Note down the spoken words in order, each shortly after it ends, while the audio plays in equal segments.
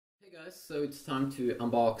Hey guys, so it's time to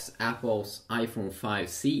unbox Apple's iPhone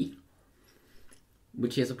 5C,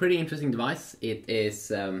 which is a pretty interesting device. It is,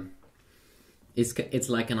 it's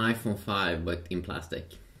like an iPhone 5 but in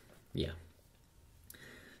plastic. Yeah.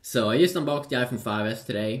 So I just unboxed the iPhone 5S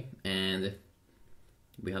today, and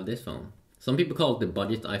we have this phone. Some people call it the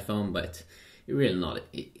budget iPhone, but it's really not.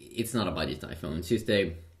 It's not a budget iPhone. It's just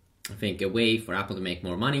I think, a way for Apple to make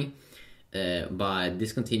more money by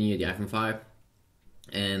discontinue the iPhone 5.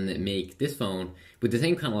 And make this phone with the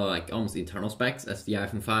same kind of like almost internal specs as the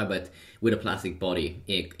iPhone 5, but with a plastic body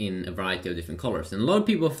in a variety of different colors. And a lot of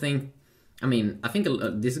people think, I think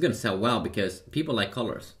this is going to sell well because people like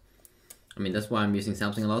colors. I mean, that's why I'm using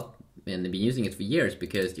Samsung a lot, and I've been using it for years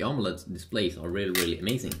because the AMOLED displays are really, really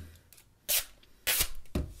amazing.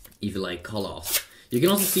 If you like colors. You can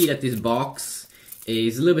also see that this box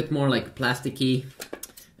is a little bit more like plasticky,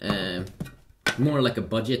 more like a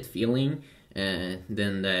budget feeling.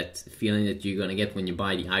 Than that feeling that you're gonna get when you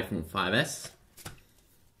buy the iPhone 5S.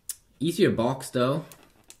 Easier box though.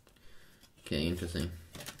 Okay, interesting.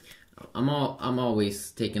 I'm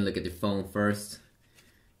always taking a look at the phone first.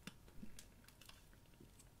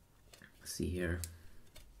 Let's see here.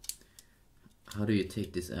 How do you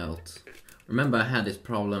take this out? Remember, I had this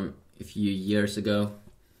problem a few years ago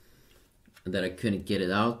that I couldn't get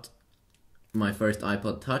it out. My first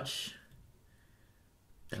iPod Touch.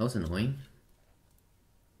 That was annoying.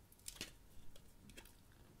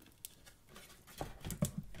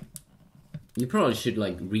 You probably should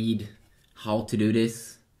like read how to do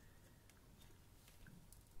this.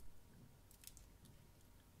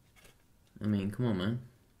 I mean, come on, man.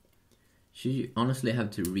 Should you honestly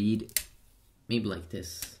have to read maybe like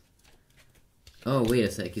this? Oh, wait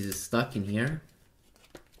a sec, is it stuck in here?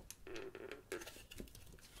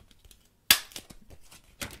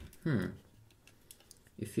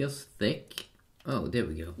 It feels thick. Oh, there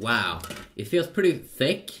we go. Wow, it feels pretty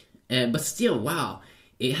thick, but still, wow.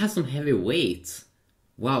 It has some heavy weight.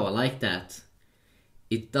 Wow, I like that.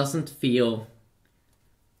 It doesn't feel...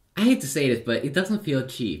 I hate to say this, but it doesn't feel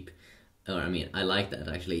cheap. Or, I mean, I like that,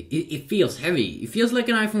 actually. It feels heavy. It feels like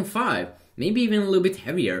an iPhone 5. Maybe even a little bit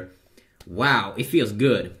heavier. Wow, it feels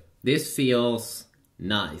good. This feels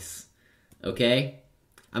nice. Okay?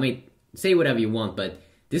 I mean, say whatever you want, but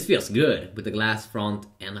this feels good. With the glass front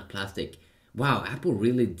and a plastic. Wow, Apple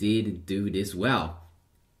really did do this well.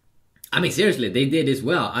 I mean, seriously, they did this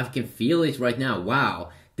well. I can feel it right now. Wow.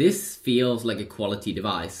 This feels like a quality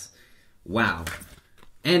device. Wow.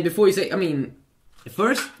 And before you say, I mean,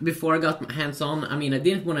 first, before I got my hands on, I mean, I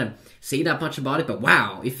didn't want to say that much about it, but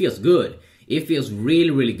wow, it feels good. It feels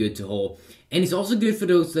really, really good to hold. And it's also good for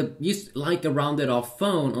those that just like a rounded off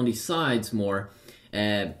phone on the sides more.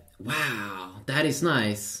 Wow, that is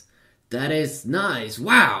nice. That is nice.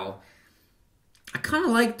 Wow. I kind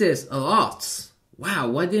of like this a lot. Wow,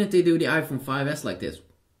 why didn't they do the iPhone 5S like this?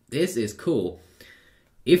 This is cool.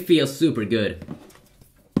 It feels super good.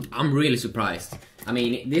 I'm really surprised. I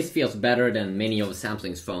mean, this feels better than many of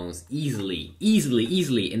Samsung's phones. Easily.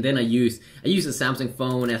 And then I use a Samsung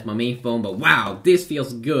phone as my main phone, but wow, this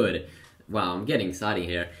feels good. Wow, I'm getting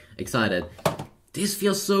excited. This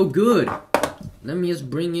feels so good. Let me just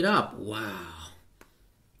bring it up. Wow.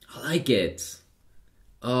 I like it.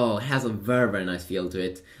 Oh, it has a very, very nice feel to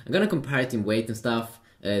it. I'm gonna compare it in weight and stuff,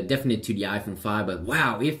 definitely to the iPhone 5, but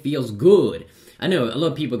wow, it feels good. I know a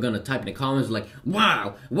lot of people are gonna type in the comments like,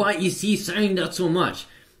 wow, why is he saying that so much?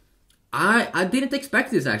 I didn't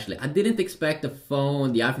expect this, actually. I didn't expect the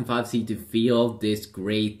phone, the iPhone 5C, to feel this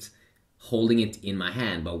great holding it in my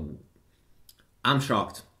hand, but I'm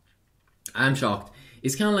shocked.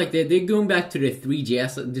 It's kind of like they're going back to the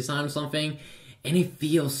 3GS design or something, and it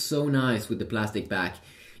feels so nice with the plastic back.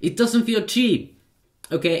 It doesn't feel cheap,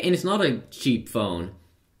 okay? And it's not a cheap phone.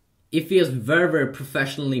 It feels very, very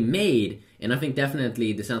professionally made, and I think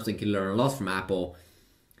definitely the Samsung can learn a lot from Apple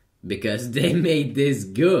because they made this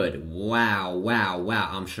good. Wow,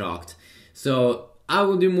 I'm shocked. So I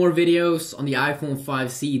will do more videos on the iPhone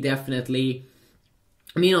 5C, definitely.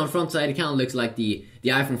 I mean, on the front side, it kind of looks like the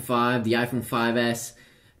iPhone 5, the iPhone 5S,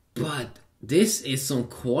 but this is some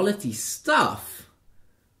quality stuff.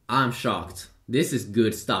 I'm shocked. This is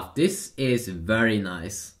good stuff. This is very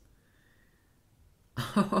nice.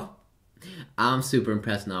 I'm super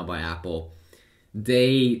impressed now by Apple.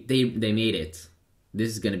 They made it. This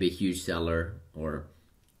is gonna be a huge seller, or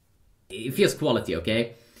it feels quality,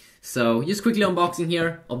 okay? So just quickly unboxing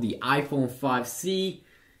here of the iPhone 5C.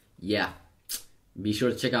 Yeah, be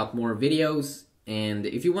sure to check out more videos, and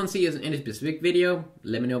if you want to see any specific video,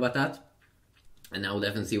 let me know about that. And I will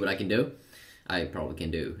definitely see what I can do. I probably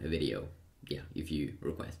can do a video, yeah, if you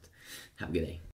request. Have a good day.